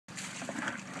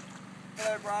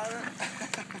bird, Brandon.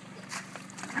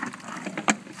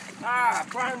 Ah,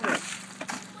 Brandon.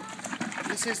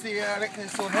 This is the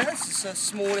Ichthyosaur here. This is a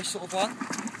smallish sort of one,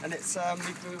 and it's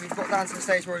we've got down to the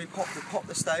stage where we pop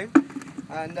the stone,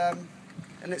 and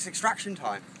it's extraction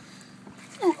time.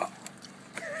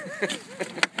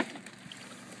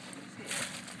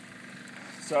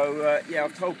 So yeah,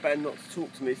 I've told Ben not to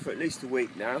talk to me for at least a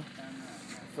week now,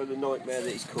 for the nightmare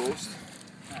that he's caused.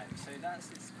 Right, so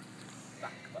that's its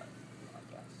backbone, I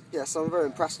guess. Yeah, so I'm very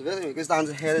impressed with it. It goes down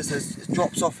to here. It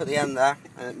drops off at the end there,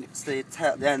 and it's the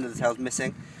end of the tail's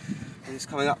missing, and it's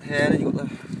coming up here. And you've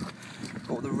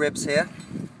got the ribs here.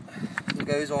 It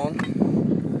goes on.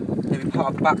 Maybe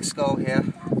part of the back skull here.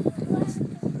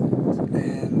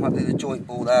 Might be the joint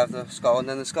ball there of the skull, and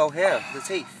then the skull here, the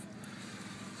teeth.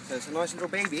 So it's a nice little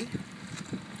baby.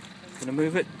 Gonna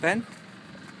move it, Ben?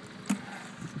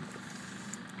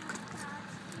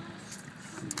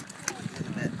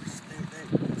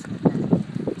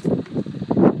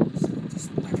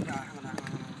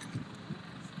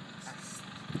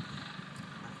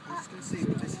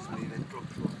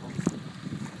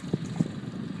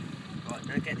 Right,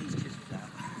 now get these chisels out.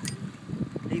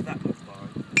 Leave that much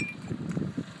behind.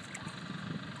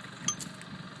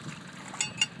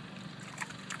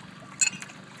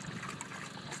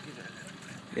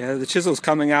 Yeah, the chisels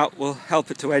coming out will help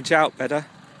it to edge out better.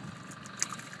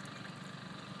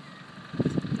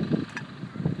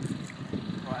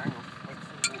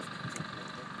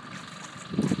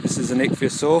 This is an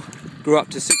Ichthyosaur. Grew up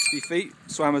to 60 feet,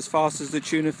 swam as fast as the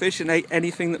tuna fish and ate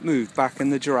anything that moved back in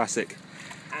the Jurassic.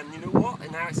 And you know what?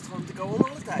 And now it's time to go on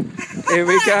holiday. Here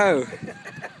we go.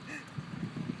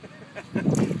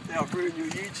 Now I've ruined your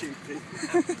YouTube thing.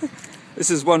 This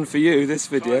is one for you, this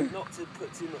video. Try not to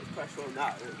put too much pressure on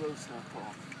that, or it will snap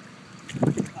off.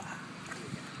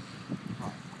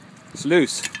 Right. It's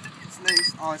loose. It's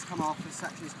loose. Oh, it's come off. The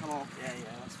section's come off. Yeah,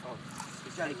 that's fine.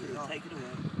 Just Take it away.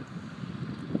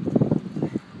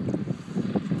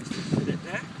 Put it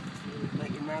there.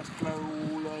 Make your mouth glow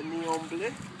all neon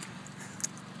blue.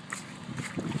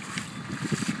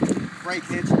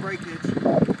 Breakage.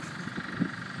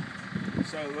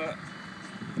 So,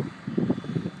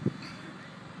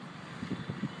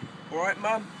 alright,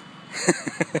 Mum?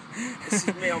 This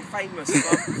is me, I'm famous.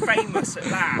 I'm famous at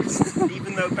last,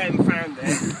 even though Ben found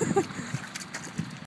it.